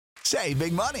Save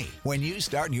big money when you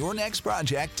start your next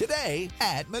project today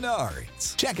at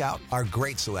Menards. Check out our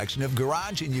great selection of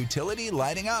garage and utility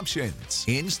lighting options.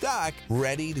 In stock,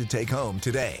 ready to take home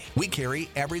today. We carry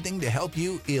everything to help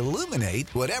you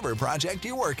illuminate whatever project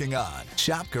you're working on.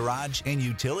 Shop garage and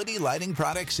utility lighting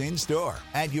products in store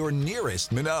at your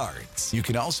nearest Menards. You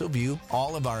can also view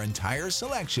all of our entire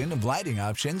selection of lighting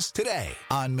options today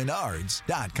on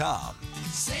Menards.com.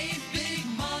 Save big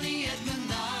money at Menards.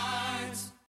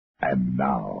 And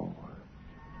now,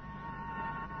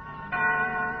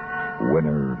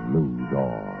 Winner Lose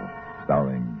All,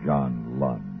 starring John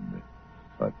Lund.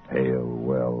 A tale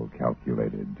well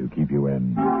calculated to keep you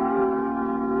in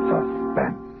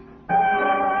suspense.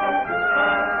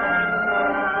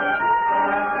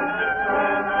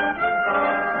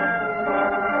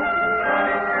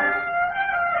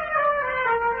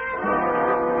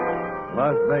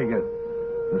 Las Vegas,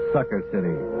 the sucker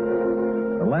city.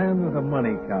 The land with a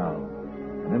money cow.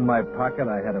 And in my pocket,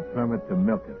 I had a permit to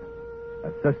milk it.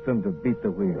 A system to beat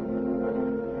the wheel.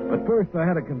 But first, I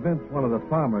had to convince one of the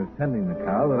farmers tending the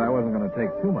cow that I wasn't going to take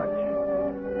too much.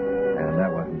 And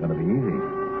that wasn't going to be easy.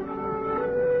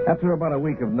 After about a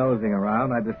week of nosing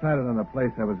around, I decided on a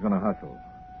place I was going to hustle.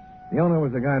 The owner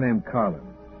was a guy named Carlin.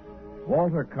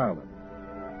 Walter Carlin.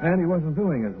 And he wasn't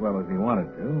doing as well as he wanted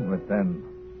to, but then...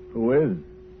 Who is?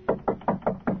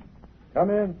 Come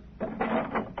in.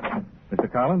 Mr.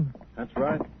 Carlin? That's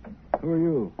right. Who are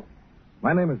you?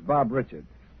 My name is Bob Richards.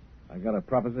 I got a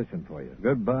proposition for you.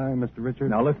 Goodbye, Mr.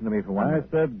 Richards. Now, listen to me for one minute.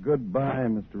 I said goodbye,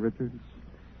 Mr. Richards.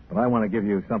 But I want to give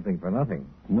you something for nothing.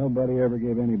 Nobody ever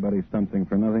gave anybody something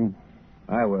for nothing.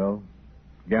 I will.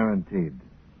 Guaranteed.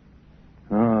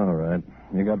 All right.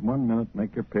 You got 1 minute.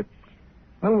 Make your pitch.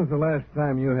 When was the last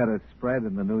time you had a spread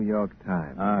in the New York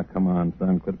Times? Ah, come on,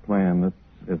 son. Quit playing. This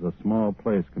is a small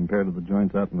place compared to the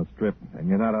joints out in the Strip. And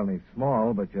you're not only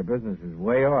small, but your business is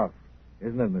way off.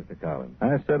 Isn't it, Mr. Collins?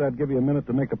 I said I'd give you a minute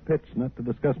to make a pitch, not to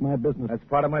discuss my business. That's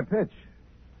part of my pitch.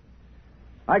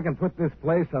 I can put this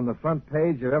place on the front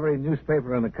page of every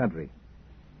newspaper in the country.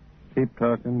 Keep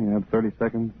talking. You have 30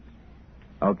 seconds.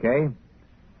 Okay.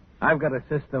 I've got a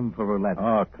system for roulette.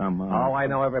 Oh, come on. Oh, I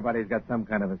know everybody's got some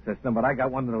kind of a system, but I got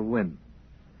one that'll win.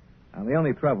 Now, the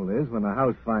only trouble is when the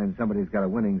house finds somebody's got a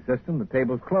winning system, the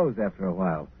tables close after a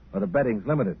while, or the betting's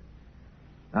limited.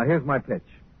 Now, here's my pitch.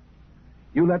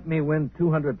 You let me win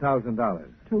 $200,000.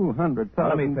 $200,000?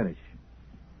 Let me finish.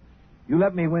 You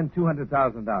let me win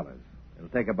 $200,000. It'll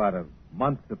take about a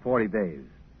month to 40 days.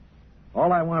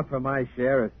 All I want for my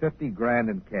share is $50,000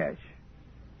 in cash.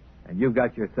 And you've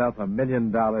got yourself $1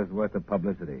 million worth of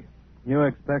publicity. You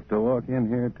expect to walk in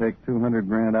here, take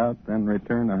 $200,000 out, then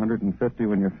return $150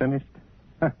 when you're finished?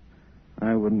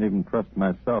 I wouldn't even trust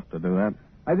myself to do that.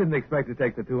 I didn't expect to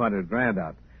take the $200,000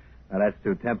 out. Now, that's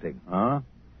too tempting. Huh?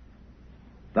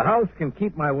 The house can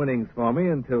keep my winnings for me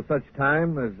until such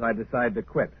time as I decide to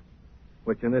quit,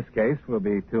 which in this case will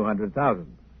be $200,000.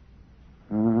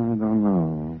 I don't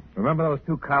know. Remember those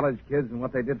two college kids and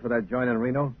what they did for that joint in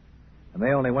Reno? And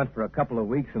they only went for a couple of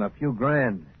weeks and a few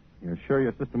grand. You're sure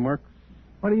your system works?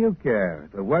 What do you care?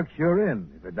 If it works, you're in.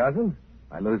 If it doesn't,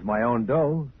 I lose my own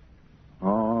dough.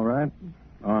 All right.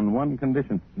 On one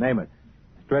condition. Name it.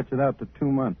 Stretch it out to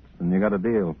 2 months, and you got a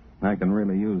deal. I can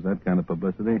really use that kind of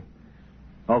publicity.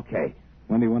 Okay.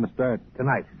 When do you want to start?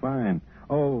 Tonight. Fine.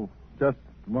 Oh, just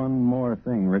one more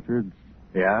thing, Richards.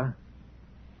 Yeah?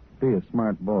 Be a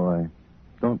smart boy.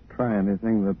 Don't try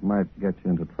anything that might get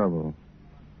you into trouble.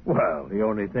 Well, the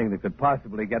only thing that could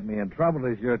possibly get me in trouble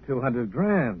is your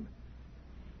 $200,000.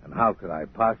 And how could I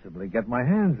possibly get my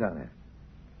hands on it?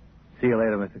 See you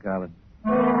later, Mr. Collins.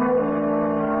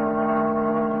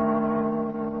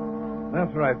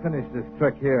 After I finish this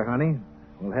trick here, honey,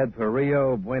 we'll head for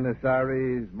Rio, Buenos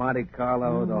Aires, Monte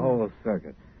Carlo, the whole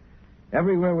circuit.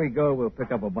 Everywhere we go, we'll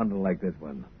pick up a bundle like this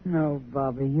one. No,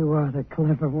 Bobby, you are the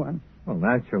clever one. Well,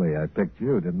 naturally, I picked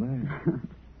you, didn't I?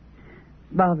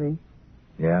 Bobby,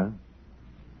 Yeah?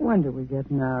 when do we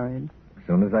get married? As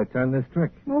soon as I turn this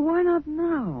trick. Well, why not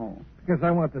now? Because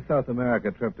I want the South America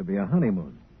trip to be a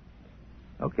honeymoon.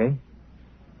 Okay?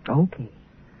 Okay.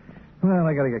 Well,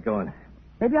 I gotta get going.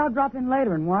 Maybe I'll drop in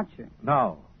later and watch you.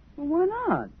 No. Well, why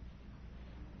not?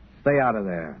 Stay out of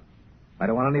there. I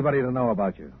don't want anybody to know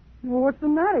about you. Well, what's the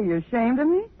matter? You ashamed of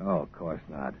me? Oh, of course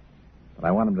not. But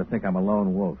I want them to think I'm a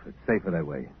lone wolf. It's safer that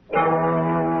way.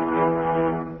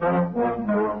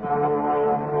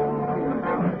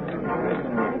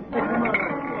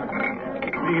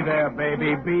 Be there,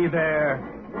 baby. Be there.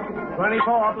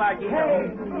 24, Blackie. Hey.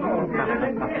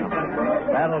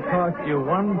 That'll cost you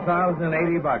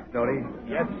 $1,080, Doty.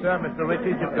 Yes, sir, Mr.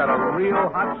 Richards. You've got a real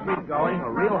hot streak going. A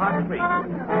real hot streak.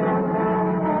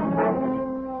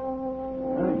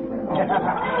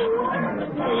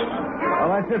 Well,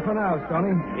 that's it for now,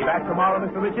 Stoney. You back tomorrow,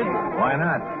 Mr. Richards? Why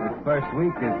not? This first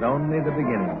week is only the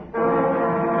beginning.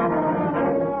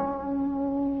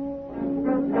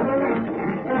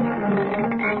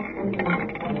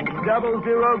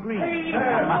 00 green.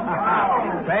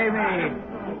 Baby.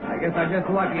 I guess I'm just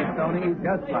lucky, Stoney.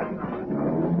 Just lucky.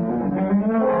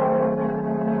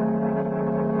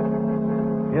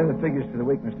 Here are the figures for the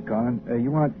week, Mr. Collins.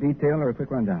 You want detail or a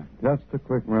quick rundown? Just a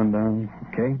quick rundown.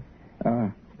 Okay.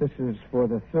 This is for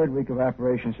the third week of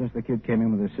operation since the kid came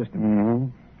in with his system. Mm-hmm.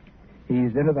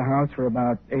 He's into the house for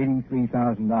about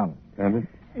 $83,000. And it?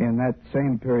 In that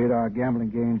same period, our gambling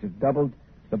gains have doubled.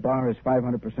 The bar is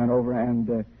 500% over,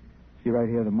 and see right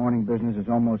here, the morning business is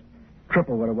almost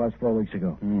triple what it was 4 weeks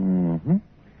ago. Mm-hmm.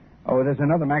 Oh, there's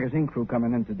another magazine crew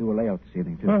coming in to do a layout this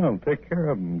evening, too. Well, take care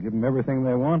of them. Give them everything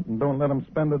they want and don't let them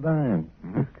spend a dime.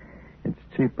 Mm-hmm. It's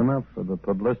cheap enough for the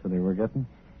publicity we're getting.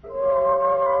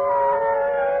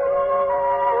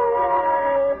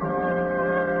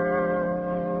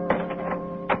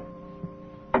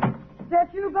 Is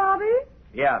that you, Bobby?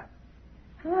 Yeah.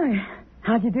 Hi.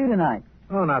 How'd you do tonight?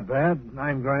 Oh, not bad.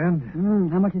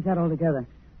 $9,000. How much is that altogether?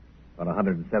 About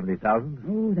 $170,000.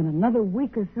 Oh, then another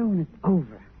week or so and it's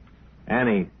over.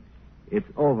 Annie, it's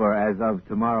over as of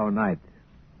tomorrow night.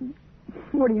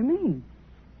 What do you mean?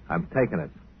 I'm taking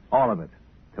it. All of it.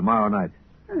 Tomorrow night.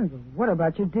 Oh, but what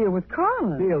about your deal with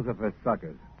Carla? Deals are for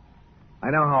suckers.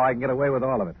 I know how I can get away with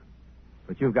all of it.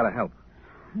 But you've got to help.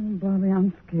 Oh, Bobby,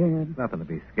 I'm scared. Nothing to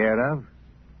be scared of.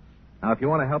 Now, if you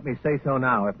want to help me, say so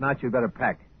now. If not, you'd better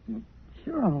pack.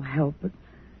 Sure, I'll help, but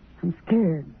I'm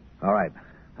scared. All right.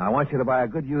 I want you to buy a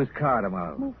good used car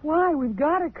tomorrow. Well, why? We've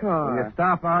got a car. Will you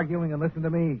stop arguing and listen to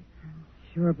me?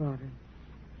 Sure, Bobby.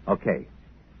 Okay.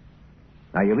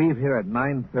 Now, you leave here at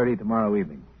 9:30 tomorrow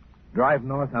evening. Drive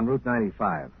north on Route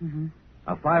 95. Mm-hmm.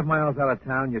 5 miles out of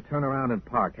town, you turn around and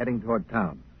park, heading toward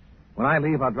town. When I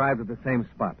leave, I'll drive to the same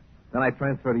spot. Then I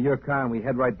transfer to your car, and we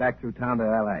head right back through town to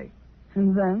L.A.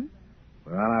 And then?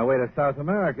 We're on our way to South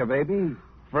America, baby.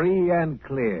 Free and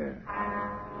clear.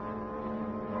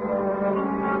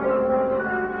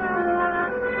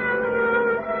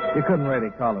 You couldn't really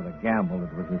call it a gamble.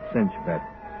 It was a cinch bet.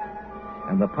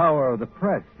 And the power of the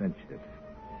press cinched it.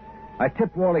 I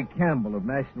tipped Wally Campbell of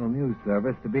National News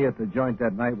Service to be at the joint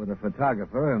that night with a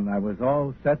photographer, and I was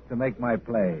all set to make my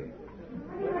play.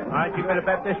 Aren't you going to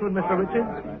bet this one, Mr. Richards?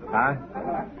 Huh?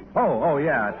 Oh,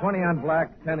 yeah. 20 on black,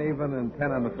 10 even, and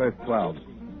 10 on the first 12.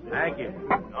 Thank you.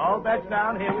 All bets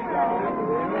down. Here we go.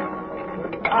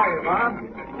 Hiya, Bob.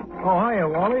 Oh, hiya,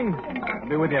 Wally. I'll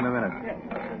be with you in a minute.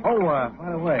 Oh,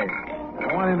 by the way,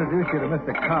 I want to introduce you to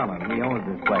Mr. Collin. He owns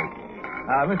this place.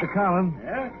 Mr. Collin.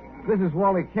 Yeah? This is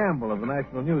Wally Campbell of the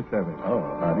National News Service. Oh,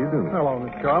 how do you do? Hello,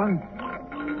 Mr. Collin.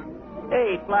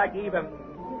 Hey, black even.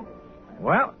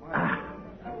 Well,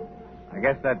 I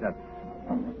guess that's it.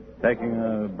 Taking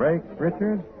a break,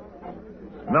 Richard?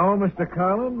 No, Mr.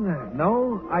 Collin.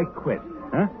 No, I quit.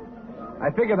 Huh?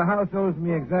 I figure the house owes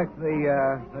me exactly,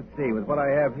 let's see, with what I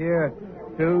have here,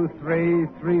 2, 3,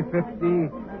 350,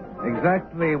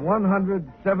 exactly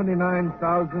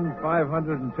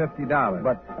 $179,550.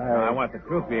 But I want the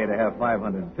croupier to have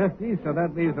 $550, so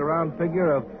that leaves a round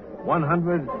figure of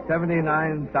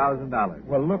 $179,000.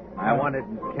 Well, look. I want it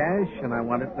in cash, and I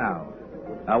want it now.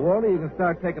 Wally, you can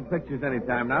start taking pictures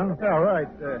anytime now. All right.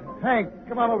 Hank,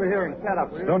 come on over here and set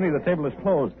up, will you? Stoney, the table is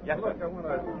closed. Yes, sir.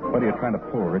 What are you trying to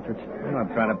pull, Richards? I'm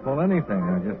not trying to pull anything.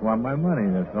 I just want my money,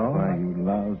 that's all. Why, you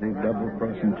lousy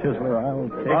double-crossing chiseler, I'll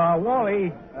take...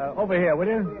 Wally, over here, will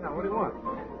you? What do you want?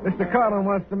 Mr. Collin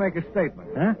wants to make a statement.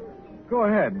 Huh? Go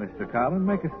ahead, Mr. Collin.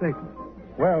 Make a statement.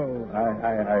 Well,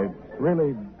 I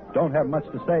really don't have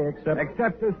much to say except...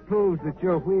 Except this proves that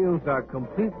your wheels are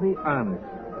completely honest.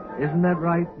 Isn't that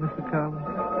right, Mr. Collins?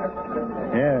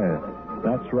 Yes,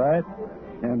 that's right.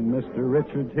 And Mr.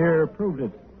 Richards here proved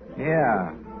it.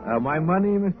 Yeah. My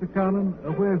money, Mr. Collins?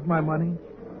 Where's my money?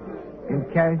 In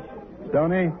cash?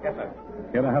 Stoney? Yes, sir.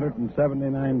 Get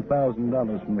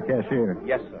 $179,000 from the cashier.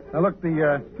 Yes, sir. Now, look,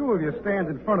 the two of you stand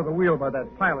in front of the wheel by that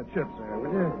pile of chips there,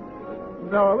 will you?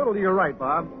 No, a little to your right,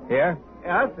 Bob. Here?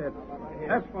 Yeah, that's it.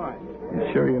 That's fine.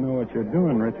 You sure you know what you're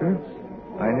doing, Richards?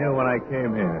 I knew when I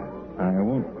came here. I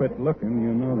won't quit looking,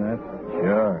 you know that.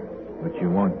 Sure. But you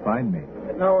won't find me.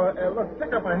 Now, look,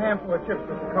 pick up a handful of chips,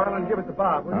 Mr. Carlin, and give it to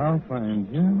Bob, will you? I'll find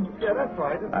you. Yeah, that's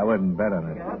right. I wouldn't bet on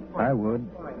it. I would.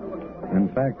 In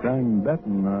fact, I'm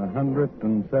betting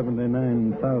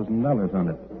 $179,000 on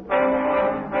it.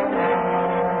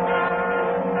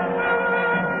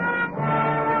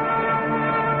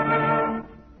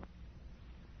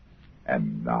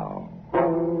 And now,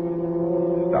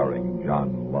 starring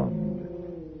John Lund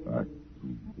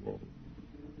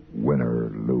win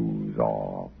or lose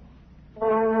all.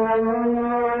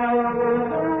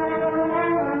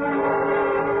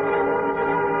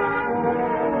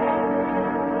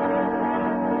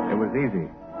 It was easy.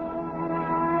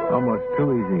 Almost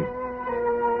too easy.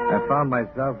 I found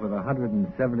myself with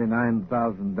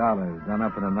 $179,000 done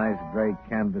up in a nice gray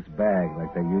canvas bag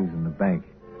like they use in the bank.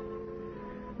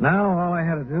 Now all I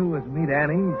had to do was meet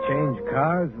Annie, change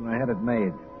cars, and I had it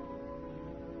made.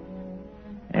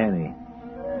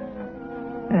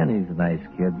 Annie's a nice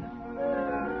kid.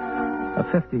 A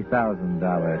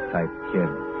 $50,000 type kid.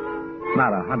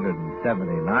 Not a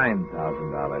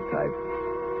 $179,000 type.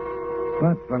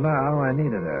 But for now, I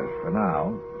needed her. For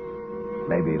now.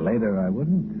 Maybe later I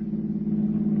wouldn't.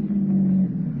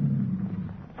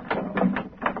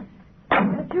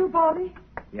 That you, Bobby?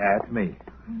 Yeah, it's me.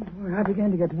 Boy, I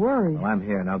began to get worried. Well, I'm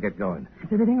here. Now get going.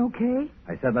 Is everything okay?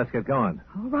 I said let's get going.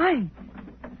 All right.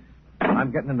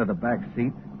 I'm getting into the back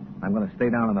seat. I'm going to stay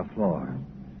down on the floor.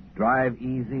 Drive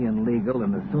easy and legal,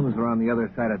 and as soon as we're on the other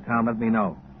side of town, let me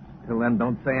know. Till then,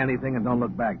 don't say anything and don't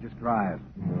look back. Just drive.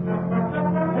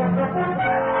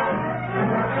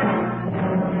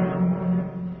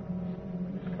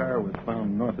 His car was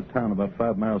found north of town about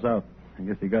 5 miles out. I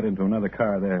guess he got into another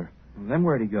car there. Then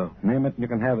where'd he go? Name it and you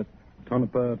can have it.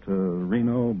 Tonopah to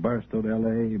Reno, Barstow to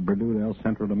L.A., Purdue to El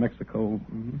Centro to Mexico.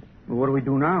 Mm-hmm. Well, what do we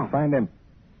do now? Find him.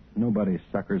 Nobody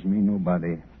suckers me,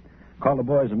 nobody. Call the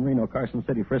boys in Reno, Carson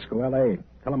City, Frisco, L.A.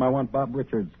 Tell them I want Bob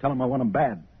Richards. Tell them I want him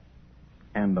bad.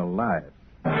 And alive.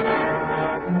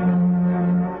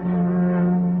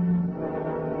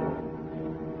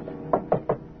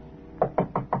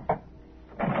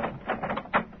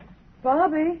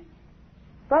 Bobby?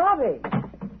 Bobby?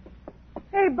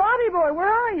 Hey, Bobby boy, where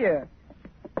are you?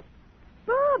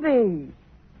 Bobby!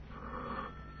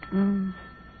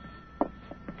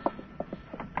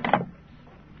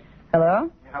 Hello?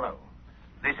 Hello.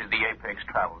 This is the Apex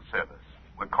Travel Service.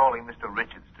 We're calling Mr.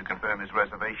 Richards to confirm his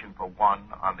reservation for one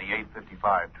on the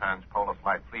 8:55 Transpolar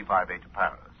Flight 358 to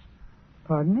Paris.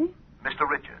 Pardon me? Mr.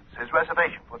 Richards, his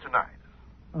reservation for tonight.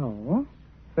 Oh,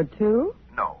 for two?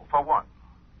 No, for one.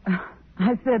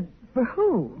 I said, for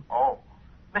who? Oh,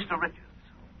 Mr. Richards.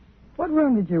 What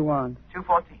room did you want?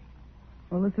 214.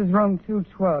 Well, this is room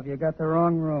 212. You got the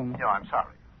wrong room. No, I'm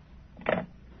sorry. Oh,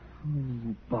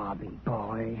 Bobby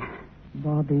boy.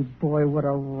 Bobby boy, what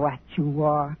a rat you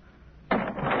are.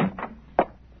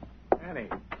 Annie.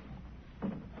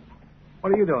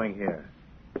 What are you doing here?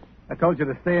 I told you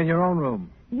to stay in your own room.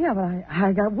 Yeah, but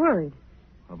I got worried.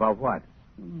 About what?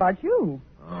 About you.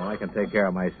 Oh, I can take care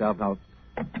of myself now.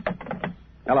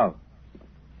 Hello.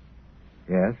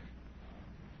 Yes?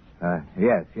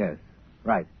 Yes.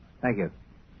 Right. Thank you.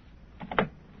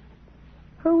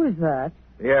 Who is that?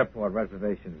 The airport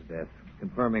reservations desk,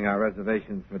 confirming our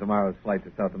reservations for tomorrow's flight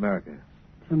to South America.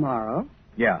 Tomorrow?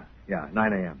 Yeah,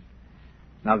 9 a.m.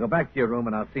 Now go back to your room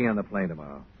and I'll see you on the plane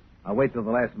tomorrow. I'll wait till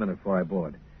the last minute before I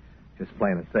board. Just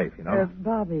playing it safe, you know?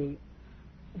 Bobby,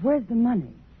 where's the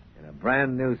money? In a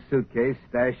brand new suitcase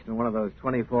stashed in one of those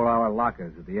 24-hour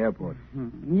lockers at the airport.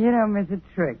 You don't miss a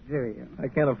trick, do you? I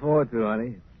can't afford to,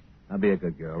 honey. I'll be a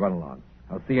good girl. Run along.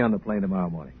 I'll see you on the plane tomorrow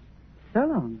morning. So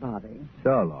long, Bobby.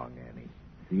 So long, Annie.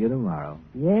 See you tomorrow.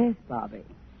 Yes, Bobby.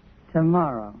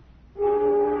 Tomorrow.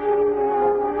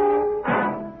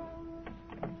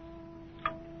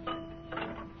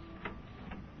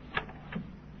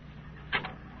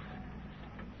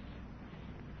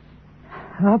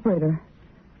 Operator,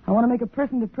 I want to make a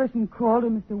person-to-person call to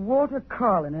Mr. Walter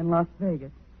Carlin in Las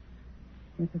Vegas.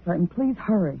 Yes, that's right, and please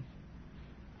hurry.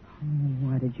 Oh,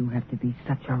 why did you have to be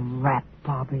such a rat,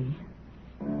 Bobby?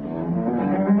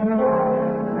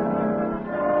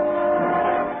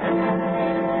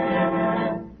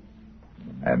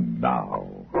 And now,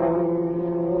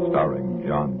 starring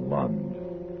John Lund,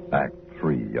 Act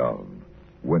 3 of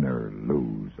Winner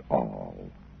Lose All.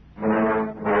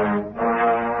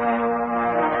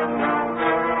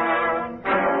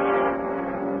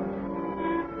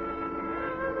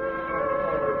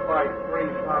 Flight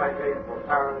 358 for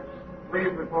Paris.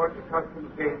 Please report to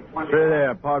Customs Gate 21. Say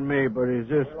there, pardon me, but is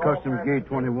this Customs Gate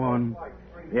 21?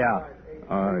 Yeah.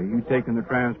 You taking the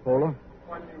Transpolar?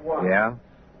 Yeah?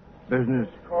 Business?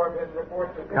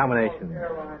 Combination.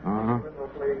 Uh-huh.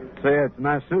 Say, it's a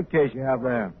nice suitcase you have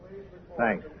there.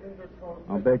 Thanks.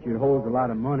 I'll bet you it holds a lot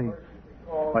of money.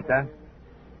 What's that?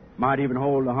 Might even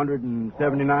hold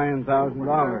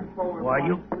 $179,000. Why,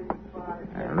 you...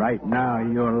 Right now,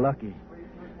 you're lucky.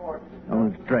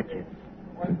 Don't stretch it.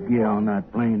 Get on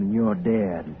that plane and you're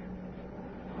dead.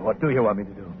 What do you want me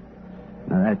to do?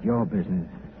 Now, that's your business.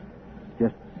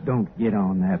 Just don't get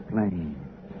on that plane.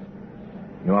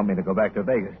 You want me to go back to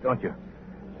Vegas, don't you?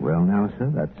 Well, now,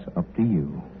 sir, that's up to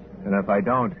you. And if I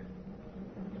don't?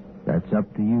 That's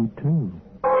up to you, too.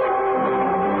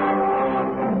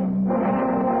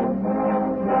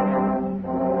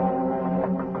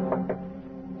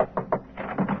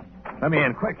 Let me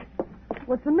in, quick.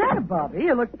 What's the matter, Bobby?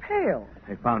 You look pale.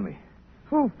 They found me.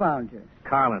 Who found you?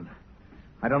 Carlin.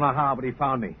 I don't know how, but he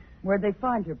found me. Where'd they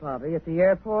find you, Bobby? At the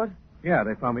airport? Yeah,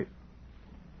 they found me.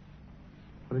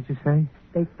 What did you say?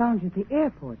 They found you at the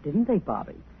airport, didn't they,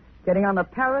 Bobby? Getting on the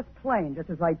Paris plane just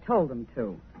as I told them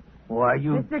to. Why,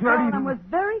 you Mr. dirty... Carlin was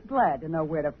very glad to know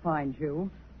where to find you.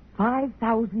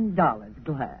 $5,000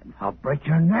 glad. I'll break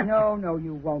your neck. No,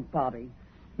 you won't, Bobby.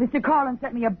 Mr. Carlin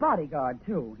sent me a bodyguard,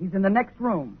 too. He's in the next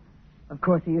room. Of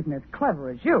course, he isn't as clever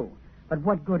as you. But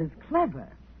what good is clever?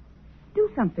 Do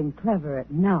something clever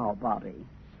now, Bobby.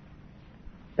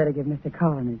 Better give Mr.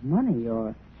 Carlin his money,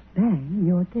 or bang,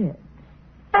 you're dead.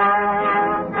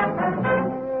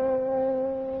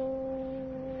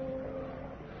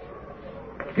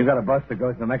 You got a bus that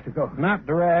goes to Mexico? Not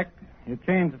direct. You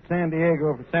change at San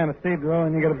Diego for San Isidro,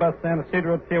 and you get a bus San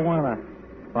Isidro to Tijuana.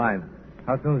 Fine.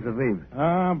 How soon does it leave?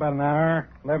 About an hour.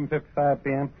 11:55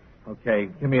 p.m. Okay,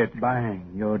 give me a...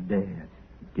 Bang, you're dead.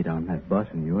 Get on that bus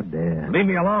and you're dead. Leave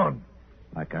me alone.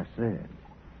 Like I said,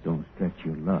 don't stretch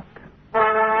your luck.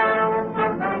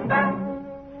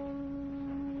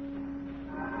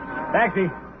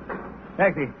 Taxi.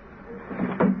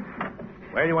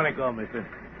 Where do you want to go, mister?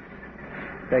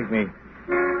 Take me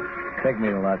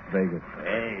to Las Vegas.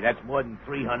 Hey, that's more than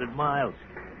 300 miles.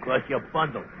 Plus your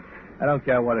bundle. I don't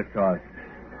care what it costs.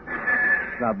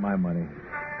 It's not my money.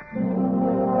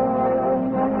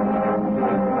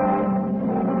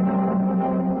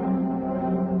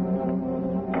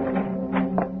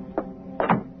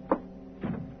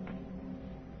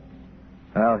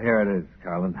 Well, here it is,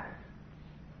 Carlin.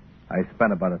 I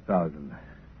spent about $1,000.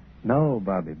 No,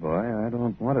 Bobby boy, I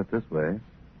don't want it this way.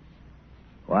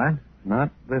 What?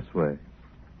 Not this way.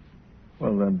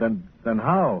 Well, then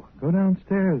how? Go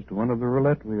downstairs to one of the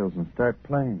roulette wheels and start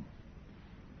playing.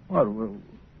 What,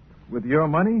 with your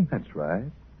money? That's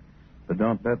right. But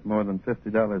don't bet more than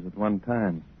 $50 at one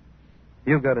time.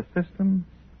 You've got a system,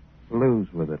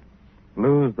 lose with it.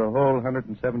 Lose the whole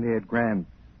 178 grand.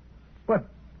 But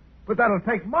that'll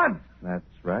take months. That's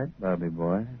right, Bobby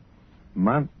boy.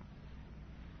 Months.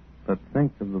 But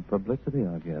think of the publicity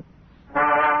I'll get.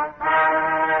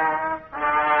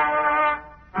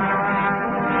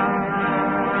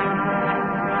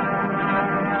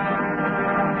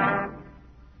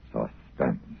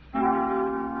 Suspense,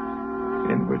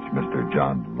 in which Mr.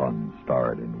 John Lund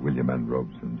starred in William N.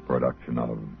 Robeson's production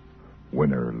of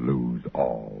Winner Lose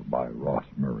All by Ross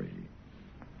Murray.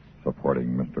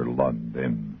 Supporting Mr. Lund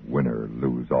in Winner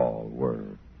Lose All were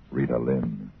Rita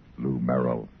Lynn, Lou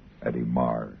Merrill, Eddie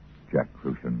Marr, Jack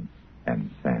Crucian, and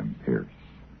Sam Pierce.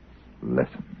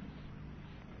 Listen.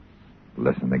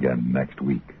 Listen again next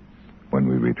week when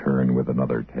we return with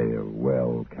another tale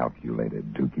well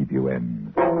calculated to keep you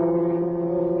in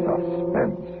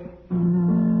suspense.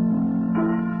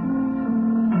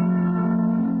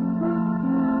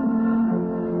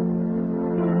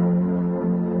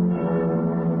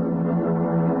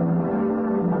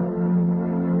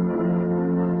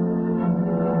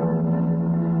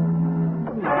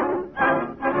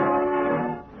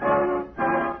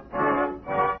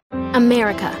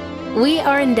 America. We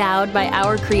are endowed by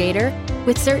our Creator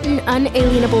with certain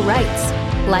unalienable rights: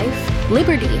 life,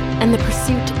 liberty, and the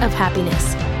pursuit of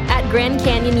happiness. At Grand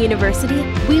Canyon University,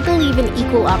 we believe in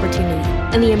equal opportunity,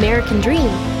 and the American dream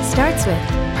starts with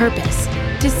purpose.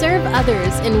 To serve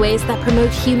others in ways that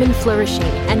promote human flourishing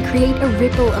and create a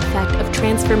ripple effect of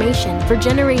transformation for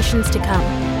generations to come.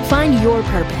 Find your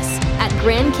purpose at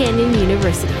Grand Canyon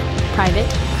University. Private,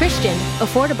 Christian,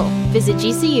 affordable. Visit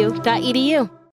gcu.edu.